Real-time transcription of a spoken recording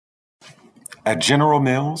At General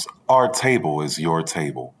Mills, our table is your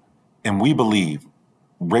table, and we believe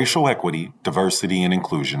racial equity, diversity, and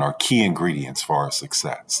inclusion are key ingredients for our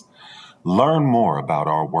success. Learn more about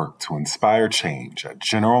our work to inspire change at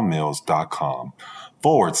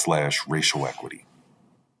generalmills.com/racial equity.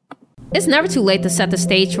 It's never too late to set the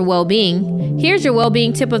stage for well-being. Here's your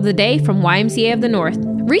well-being tip of the day from YMCA of the North.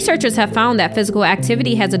 Researchers have found that physical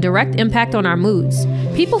activity has a direct impact on our moods.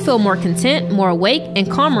 People feel more content, more awake,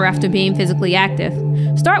 and calmer after being physically active.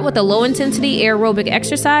 Start with a low-intensity aerobic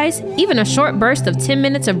exercise. Even a short burst of 10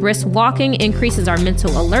 minutes of brisk walking increases our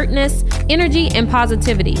mental alertness, energy, and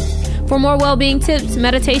positivity. For more well-being tips,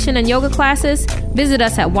 meditation, and yoga classes, visit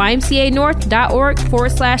us at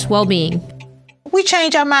ymcanorth.org/wellbeing. We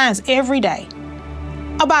change our minds every day.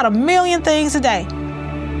 About 1 million things a day.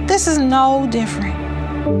 This is no different.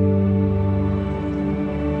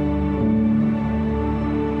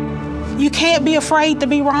 You can't be afraid to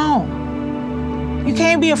be wrong. You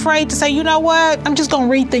can't be afraid to say, you know what, I'm just going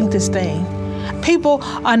to rethink this thing. People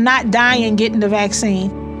are not dying getting the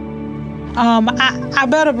vaccine. I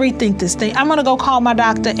better rethink this thing. I'm going to go call my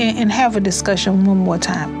doctor and have a discussion one more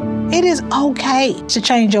time. It is okay to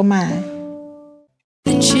change your mind.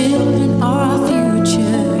 The children are our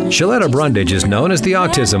future. Shaletta Brundage is known as the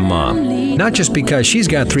Autism Mom, not just because she's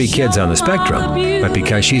got 3 kids on the spectrum, but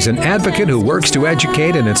because she's an advocate who works to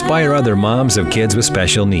educate and inspire other moms of kids with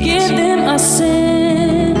special needs. Give them a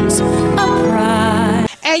sense of pride.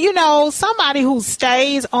 And you know, somebody who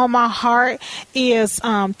stays on my heart is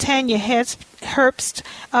Tanya Herbst.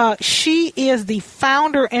 She is the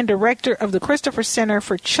founder and director of the Christopher Center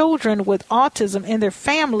for Children with Autism and Their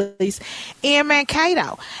Families in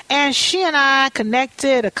Mankato. And she and I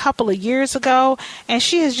connected a couple of years ago, and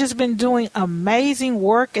she has just been doing amazing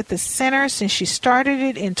work at the center since she started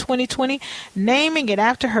it in 2020, naming it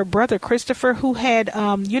after her brother Christopher, who had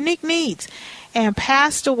unique needs and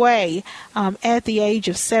passed away at the age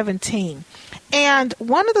of 17. And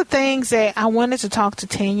one of the things that I wanted to talk to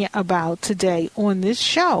Tanya about today on this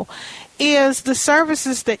show is the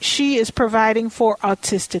services that she is providing for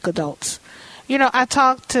autistic adults. You know, I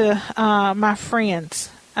talked to my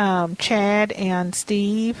friends, Chad and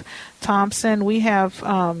Steve Thompson. We have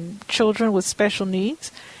children with special needs.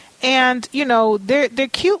 And, you know, they're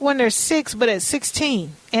cute when they're 6, but at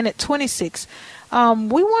 16 and at 26,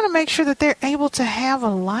 we want to make sure that they're able to have a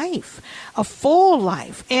life, a full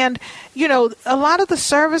life. And, you know, a lot of the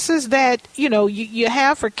services that, you know, you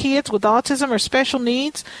have for kids with autism or special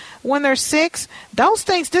needs when they're 6, those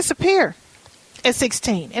things disappear at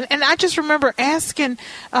 16. And I just remember asking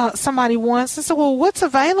somebody once, I said, well, what's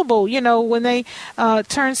available, you know, when they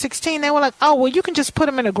turn 16? They were like, oh, well, you can just put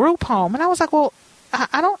them in a group home. And I was like, well,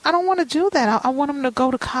 I don't want to do that. I want them to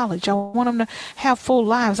go to college. I want them to have full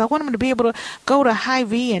lives. I want them to be able to go to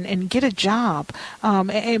Hy-Vee and get a job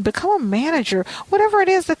and become a manager, whatever it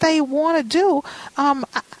is that they want to do.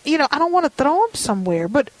 You know, I don't want to throw them somewhere.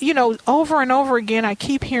 But, you know, over and over again, I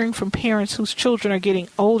keep hearing from parents whose children are getting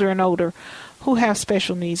older and older who have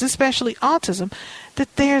special needs, especially autism,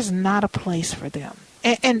 that there's not a place for them.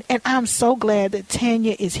 And I'm so glad that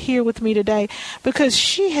Tanya is here with me today because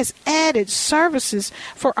she has added services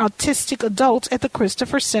for autistic adults at the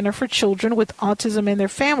Christopher Center for Children with Autism and Their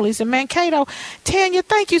Families in Mankato. Tanya,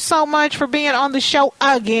 thank you so much for being on the show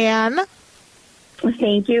again.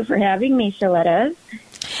 Thank you for having me, Shaletta.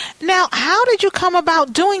 Now, how did you come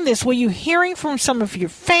about doing this? Were you hearing from some of your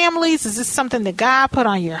families? Is this something that God put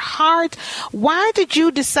on your heart? Why did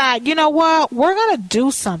you decide, you know what, we're going to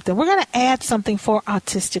do something. We're going to add something for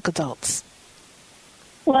autistic adults?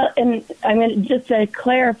 Well, and I'm going to just to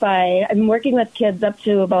clarify, I'm working with kids up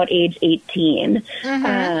to about age 18.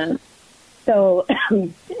 Mm-hmm. So,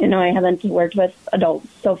 you know, I haven't worked with adults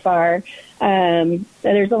so far.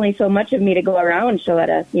 There's only so much of me to go around,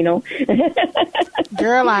 Shaletta, you know.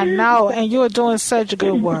 Girl, I know, and you're doing such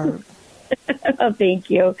good work. Oh, thank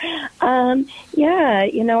you. Yeah,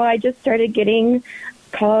 you know, I just started getting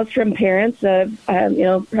calls from parents of, you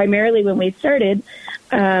know, primarily when we started,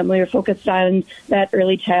 we were focused on that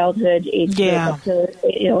early childhood age group up to,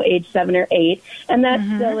 you know, age 7 or 8. And that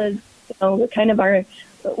still is, you know, kind of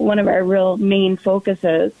one of our real main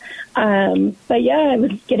focuses. But yeah, I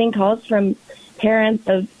was getting calls from parents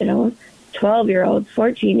of, you know, 12-year-olds,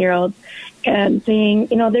 14-year-olds, and saying,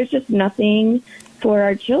 you know, there's just nothing for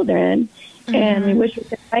our children, and we wish we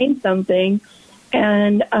could find something.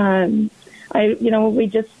 And you know, we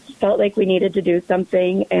just felt like we needed to do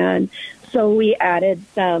something, and so we added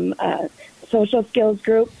some social skills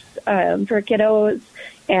groups for kiddos,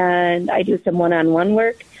 and I do some one-on-one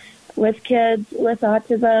work with kids with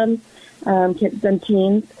autism, kids and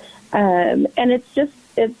teens. And it's just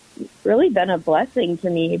it's really been a blessing to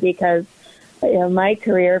me because, you know, my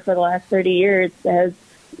career for the last 30 years has,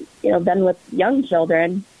 you know, been with young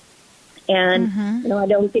children. And, you know, I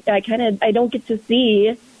don't get to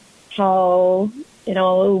see how, you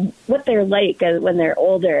know, what they're like when they're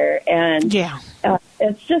older. And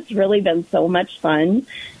it's just really been so much fun,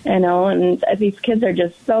 you know, and these kids are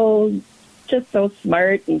just so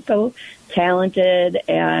smart and so talented.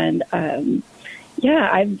 And,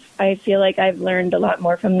 I feel like I've learned a lot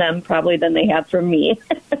more from them probably than they have from me.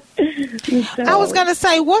 So, I was going to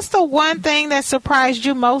say, what's the one thing that surprised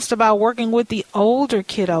you most about working with the older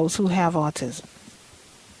kiddos who have autism?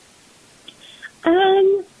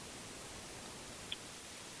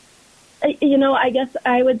 You know, I guess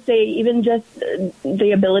I would say even just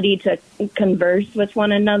the ability to converse with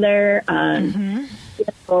one another. You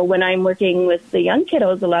know, when I'm working with the young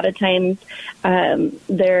kiddos, a lot of times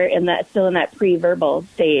they're still in that pre-verbal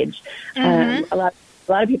stage. A lot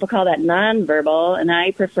of people call that nonverbal, and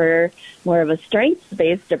I prefer more of a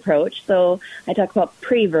strengths-based approach. So I talk about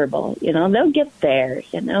pre-verbal. You know, they'll get there.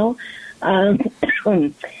 You know.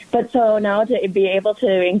 But so now to be able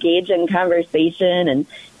to engage in conversation and,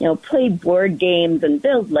 you know, play board games and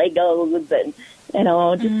build Legos and, you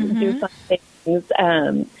know, just do fun things.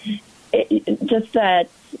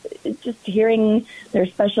 Just hearing their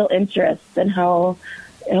special interests and how,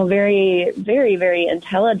 you know, very, very, very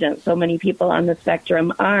intelligent so many people on the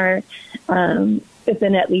spectrum are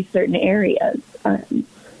within at least certain areas.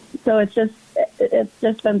 So it's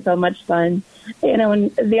just been so much fun. You know,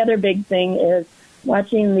 and the other big thing is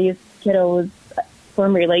watching these kiddos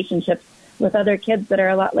form relationships with other kids that are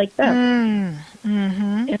a lot like them.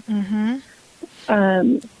 And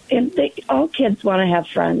all kids want to have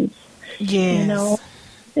friends. Yes. You know,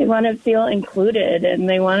 they want to feel included, and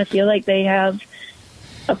they want to feel like they have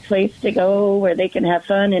a place to go where they can have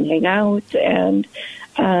fun and hang out and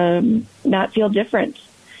not feel different.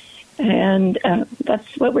 And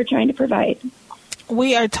that's what we're trying to provide.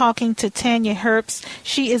 We are talking to Tanya Herbst.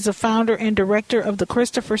 She is the founder and director of the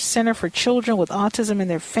Christopher Center for Children with Autism and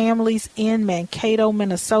Their Families in Mankato,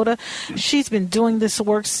 Minnesota. She's been doing this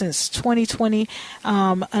work since 2020.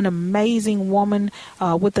 An amazing woman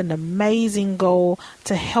with an amazing goal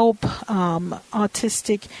to help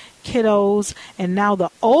autistic kiddos and now the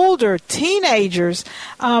older teenagers.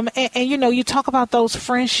 And you know, you talk about those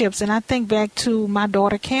friendships, and I think back to my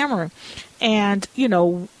daughter Cameron. And, you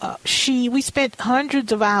know, we spent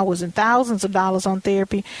hundreds of hours and thousands of dollars on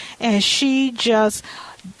therapy, and she just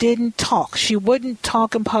didn't talk. She wouldn't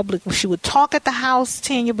talk in public. She would talk at the house,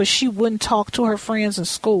 Tanya, but she wouldn't talk to her friends in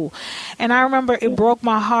school. And I remember it broke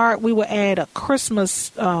my heart. We were at a Christmas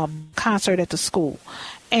concert at the school.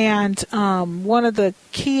 And one of the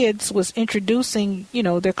kids was introducing, you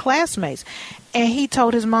know, their classmates. And he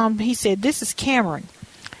told his mom, he said, "This is Cameron.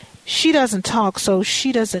 She doesn't talk, so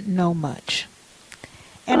she doesn't know much."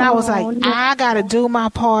 And I was like, I got to do my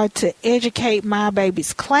part to educate my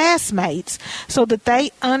baby's classmates so that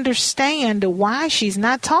they understand why she's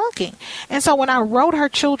not talking. And so when I wrote her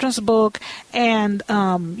children's book and,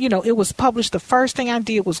 you know, it was published, the first thing I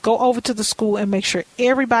did was go over to the school and make sure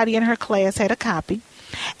everybody in her class had a copy.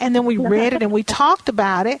 And then we read it and we talked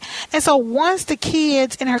about it. And so once the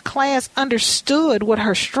kids in her class understood what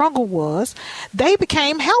her struggle was, they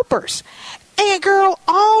became helpers. And girl,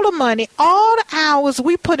 all the money, all the hours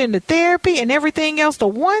we put into therapy and everything else, the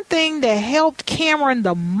one thing that helped Cameron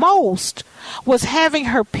the most was having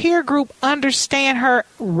her peer group understand her,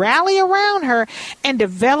 rally around her, and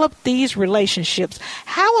develop these relationships.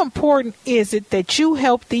 How important is it that you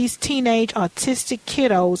help these teenage autistic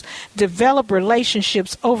kiddos develop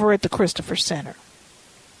relationships over at the Christopher Center?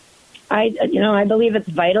 I believe it's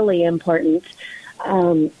vitally important.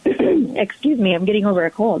 Excuse me, I'm getting over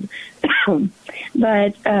a cold.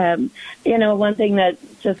 But, you know, one thing that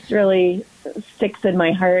just really sticks in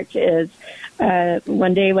my heart is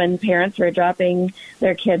one day when parents were dropping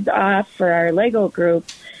their kids off for our Lego group,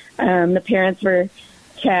 the parents were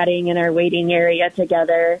chatting in our waiting area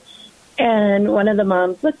together. And one of the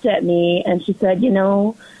moms looked at me and she said, "You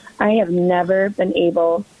know, I have never been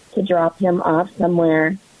able to drop him off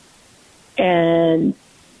somewhere and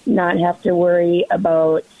not have to worry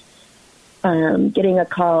about getting a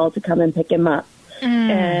call to come and pick him up.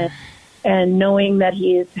 And knowing that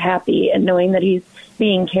he's happy and knowing that he's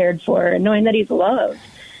being cared for and knowing that he's loved,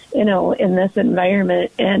 you know, in this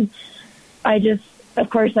environment." And I just, of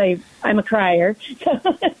course, I'm a crier.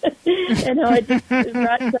 You know, it just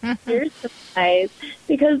brought some tears to my eyes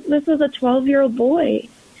because this was a 12-year-old boy.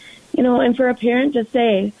 You know, and for a parent to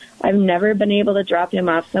say, "I've never been able to drop him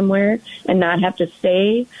off somewhere and not have to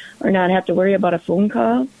stay or not have to worry about a phone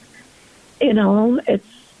call,"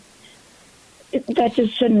 that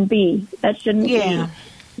just shouldn't be. That shouldn't be.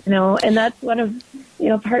 And that's one of,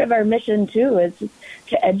 part of our mission too, is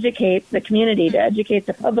to educate the community, to educate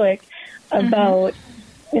the public about,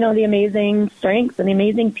 the amazing strengths and the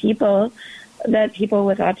amazing people that people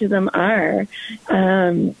with autism are.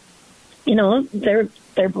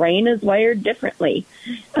 Their brain is wired differently.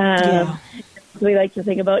 We like to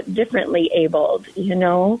think about differently abled,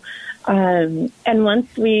 and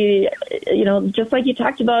once we, just like you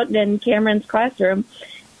talked about in Cameron's classroom,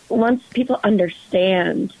 once people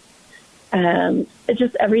understand, it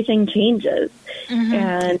just, everything changes.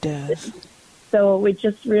 And it does. So we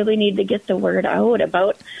just really need to get the word out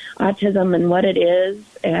about autism and what it is.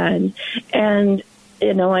 And I'm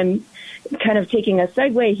kind of taking a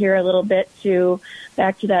segue here a little bit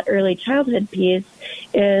back to that early childhood piece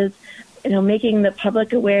is, making the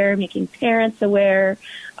public aware, making parents aware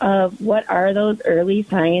of what are those early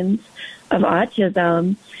signs of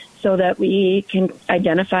autism so that we can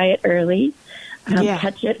identify it early,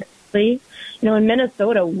 catch it early. In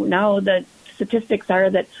Minnesota, now the statistics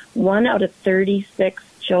are that 1 out of 36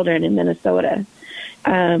 children in Minnesota is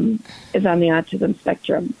on the autism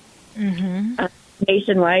spectrum.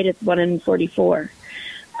 Nationwide, it's 1 in 44.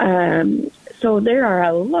 So there are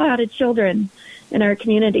a lot of children in our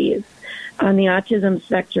communities on the autism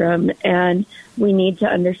spectrum, and we need to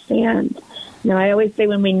understand. I always say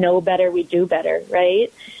when we know better, we do better,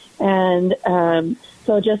 right? And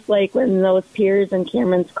so just like when those peers in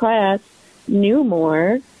Cameron's class knew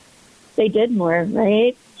more, they did more,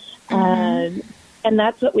 right? And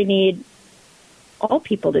that's what we need all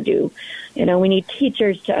people to do. We need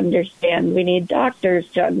teachers to understand. We need doctors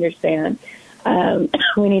to understand.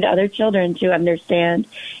 We need other children to understand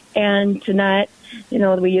and to not,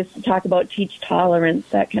 we used to talk about teach tolerance,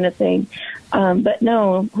 that kind of thing. But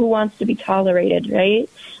no, who wants to be tolerated, right?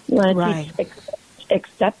 We want to teach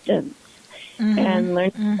acceptance and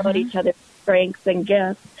learn about each other's strengths and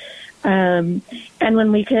gifts. And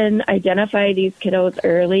when we can identify these kiddos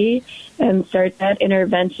early and start that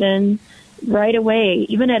intervention right away,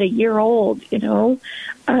 even at a year old, those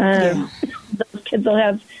kids will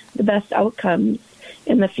have the best outcomes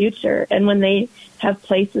in the future. And when they have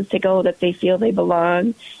places to go that they feel they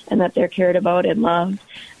belong and that they're cared about and loved,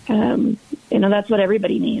 that's what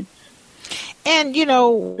everybody needs. And,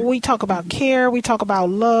 we talk about care, we talk about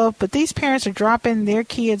love, but these parents are dropping their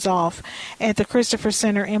kids off at the Christopher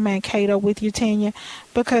Center in Mankato with you, Tanya,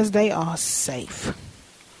 because they are safe.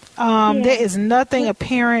 There is nothing a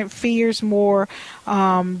parent fears more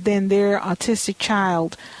than their autistic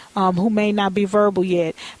child who may not be verbal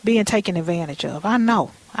yet being taken advantage of. I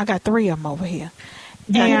know. I got 3 of them over here.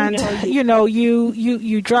 And,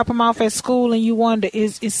 you drop them off at school and you wonder,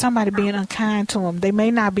 is somebody being unkind to them? They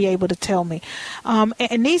may not be able to tell me.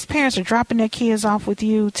 And these parents are dropping their kids off with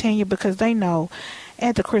you, Tanya, because they know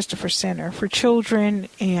at the Christopher Center for Children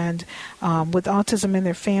and with Autism in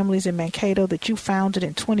Their Families in Mankato that you founded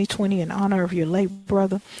in 2020 in honor of your late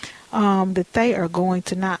brother, that they are going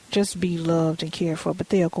to not just be loved and cared for, but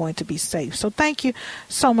they are going to be safe. So thank you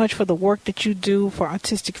so much for the work that you do for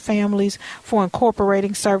autistic families, for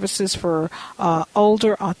incorporating services for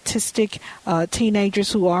older autistic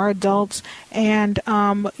teenagers who are adults. And,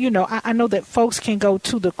 I know that folks can go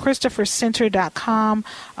to the ChristopherCenter.com.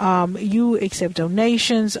 You accept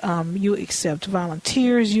donations, you accept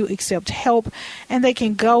volunteers, you accept help, and they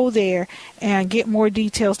can go there and get more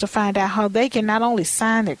details to find out how they can not only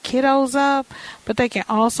sign their kiddos up, but they can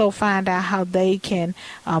also find out how they can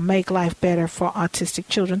make life better for autistic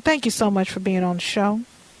children. Thank you so much for being on the show.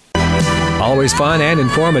 Always fun and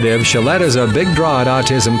informative, Shaletta a big draw at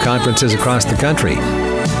autism conferences across the country.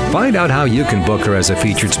 Find out how you can book her as a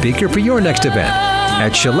featured speaker for your next event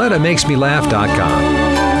at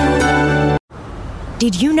ShalettaMakesMeLaugh.com.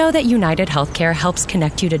 Did you know that United Healthcare helps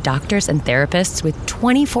connect you to doctors and therapists with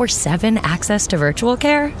 24/7 access to virtual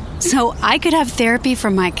care? So I could have therapy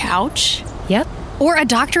from my couch? Yep. Or a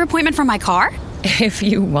doctor appointment from my car? If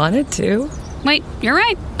you wanted to. Wait, you're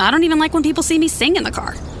right. I don't even like when people see me sing in the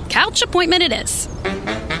car. Couch appointment it is.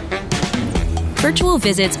 Virtual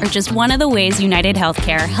visits are just one of the ways United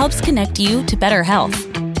Healthcare helps connect you to better health.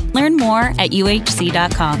 Learn more at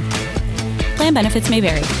uhc.com. Plan benefits may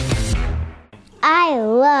vary. I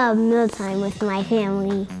love mealtime with my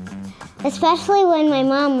family, especially when my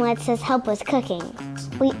mom lets us help with cooking.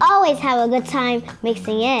 We always have a good time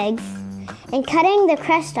mixing eggs and cutting the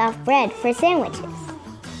crust off bread for sandwiches.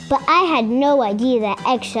 But I had no idea that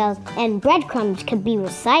eggshells and breadcrumbs could be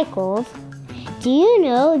recycled. Do you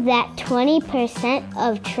know that 20%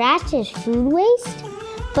 of trash is food waste?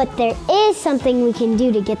 But there is something we can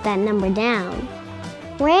do to get that number down.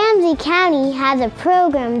 Ramsey County has a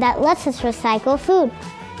program that lets us recycle food.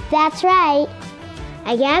 That's right.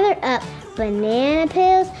 I gather up banana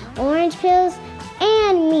peels, orange peels,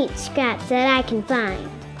 and meat scraps that I can find.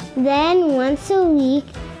 Then once a week,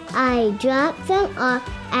 I drop them off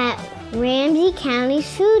at Ramsey County's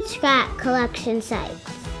food scrap collection sites,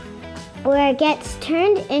 where it gets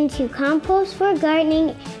turned into compost for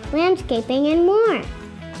gardening, landscaping, and more.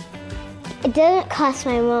 It doesn't cost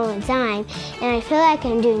my mom a dime, and I feel like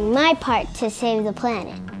I'm doing my part to save the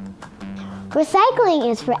planet. Recycling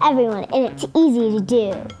is for everyone, and it's easy to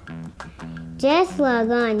do. Just log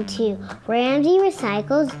on to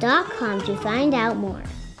RamseyRecycles.com to find out more.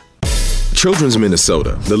 Children's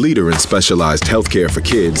Minnesota, the leader in specialized healthcare for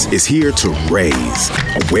kids, is here to raise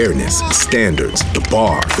awareness, standards, the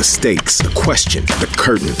bar, the stakes, the question, the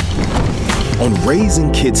curtain. On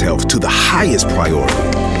raising kids' health to the highest priority,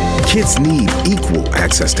 kids need equal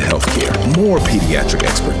access to healthcare, more pediatric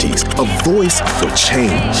expertise, a voice for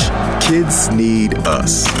change. Kids need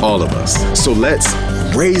us, all of us. So let's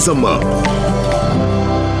raise them up.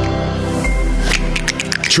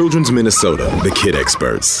 Children's Minnesota, the kid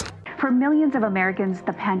experts. For millions of Americans,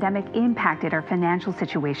 the pandemic impacted our financial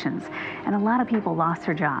situations, and a lot of people lost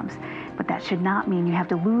their jobs. But that should not mean you have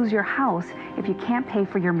to lose your house if you can't pay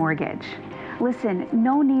for your mortgage. Listen,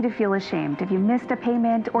 no need to feel ashamed if you missed a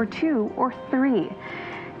payment or 2 or 3,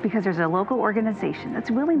 because there's a local organization that's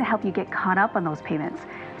willing to help you get caught up on those payments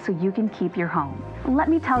so you can keep your home. Let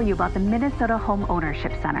me tell you about the Minnesota Home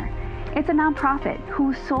Ownership Center. It's a nonprofit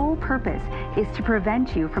whose sole purpose is to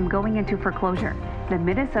prevent you from going into foreclosure. The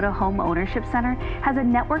Minnesota Home Ownership Center has a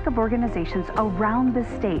network of organizations around the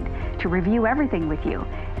state to review everything with you,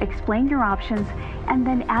 explain your options, and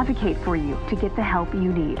then advocate for you to get the help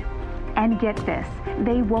you need. And get this,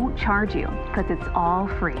 they won't charge you because it's all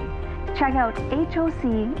free. Check out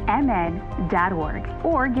hocmn.org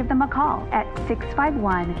or give them a call at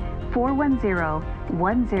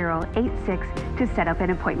 651-410-1086 to set up an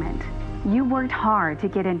appointment. You worked hard to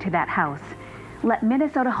get into that house. Let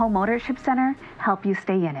Minnesota Home Ownership Center help you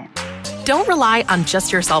stay in it. Don't rely on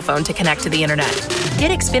just your cell phone to connect to the internet.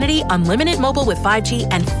 Get Xfinity Unlimited Mobile with 5G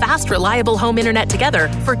and fast, reliable home internet together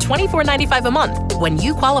for $24.95 a month when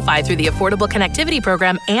you qualify through the Affordable Connectivity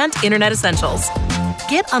Program and Internet Essentials.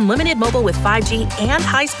 Get unlimited mobile with 5G and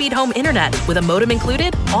high-speed home internet with a modem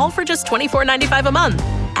included, all for just $24.95 a month.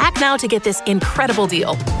 Act now to get this incredible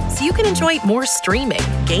deal so you can enjoy more streaming,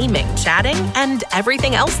 gaming, chatting, and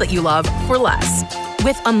everything else that you love for less.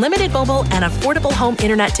 With unlimited mobile and affordable home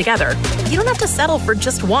internet together, you don't have to settle for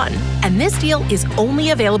just one. And this deal is only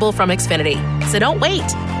available from Xfinity. So don't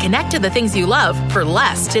wait. Connect to the things you love for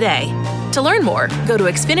less today. To learn more, go to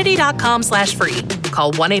Xfinity.com/free,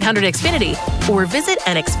 call 1-800-XFINITY, or visit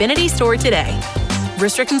an Xfinity store today.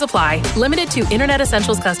 Restrictions apply. Limited to Internet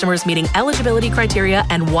Essentials customers meeting eligibility criteria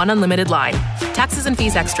and one unlimited line. Taxes and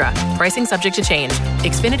fees extra. Pricing subject to change.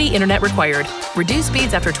 Xfinity Internet required. Reduced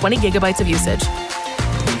speeds after 20 gigabytes of usage.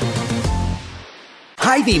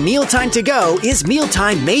 Hy-Vee Mealtime To Go is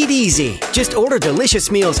mealtime made easy. Just order delicious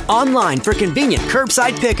meals online for convenient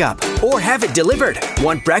curbside pickup or have it delivered.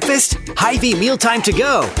 Want breakfast? Hy-Vee Mealtime To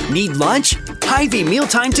Go. Need lunch? Hy-Vee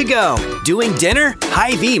Mealtime To Go. Doing dinner?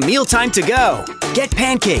 Hy-Vee Mealtime To Go. Get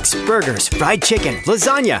pancakes, burgers, fried chicken,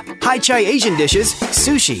 lasagna, Hai-Chai Asian dishes,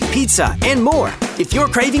 sushi, pizza, and more. If you're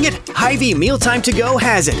craving it, Hy-Vee Mealtime To Go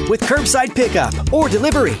has it with curbside pickup or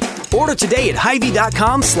delivery. Order today at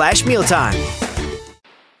Hy-Vee.com/mealtime.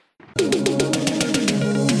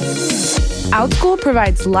 OutSchool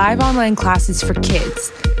provides live online classes for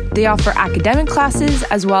kids. They offer academic classes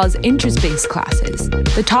as well as interest-based classes.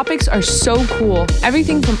 The topics are so cool.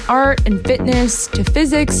 Everything from art and fitness to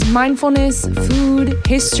physics, mindfulness, food,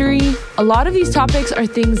 history. A lot of these topics are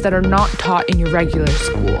things that are not taught in your regular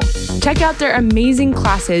school. Check out their amazing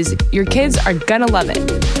classes. Your kids are gonna love it.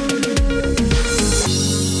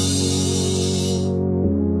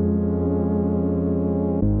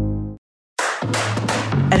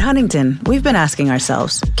 At Huntington, we've been asking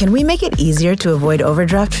ourselves, can we make it easier to avoid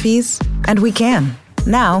overdraft fees? And we can.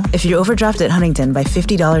 Now, if you overdraft at Huntington by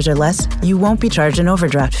 $50 or less, you won't be charged an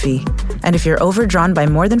overdraft fee. And if you're overdrawn by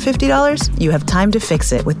more than $50, you have time to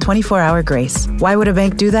fix it with 24-hour grace. Why would a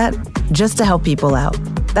bank do that? Just to help people out.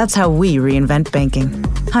 That's how we reinvent banking.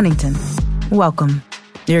 Huntington. Welcome.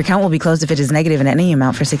 Your account will be closed if it is negative in any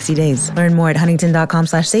amount for 60 days. Learn more at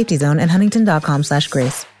huntington.com/safetyzone and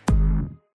huntington.com/grace.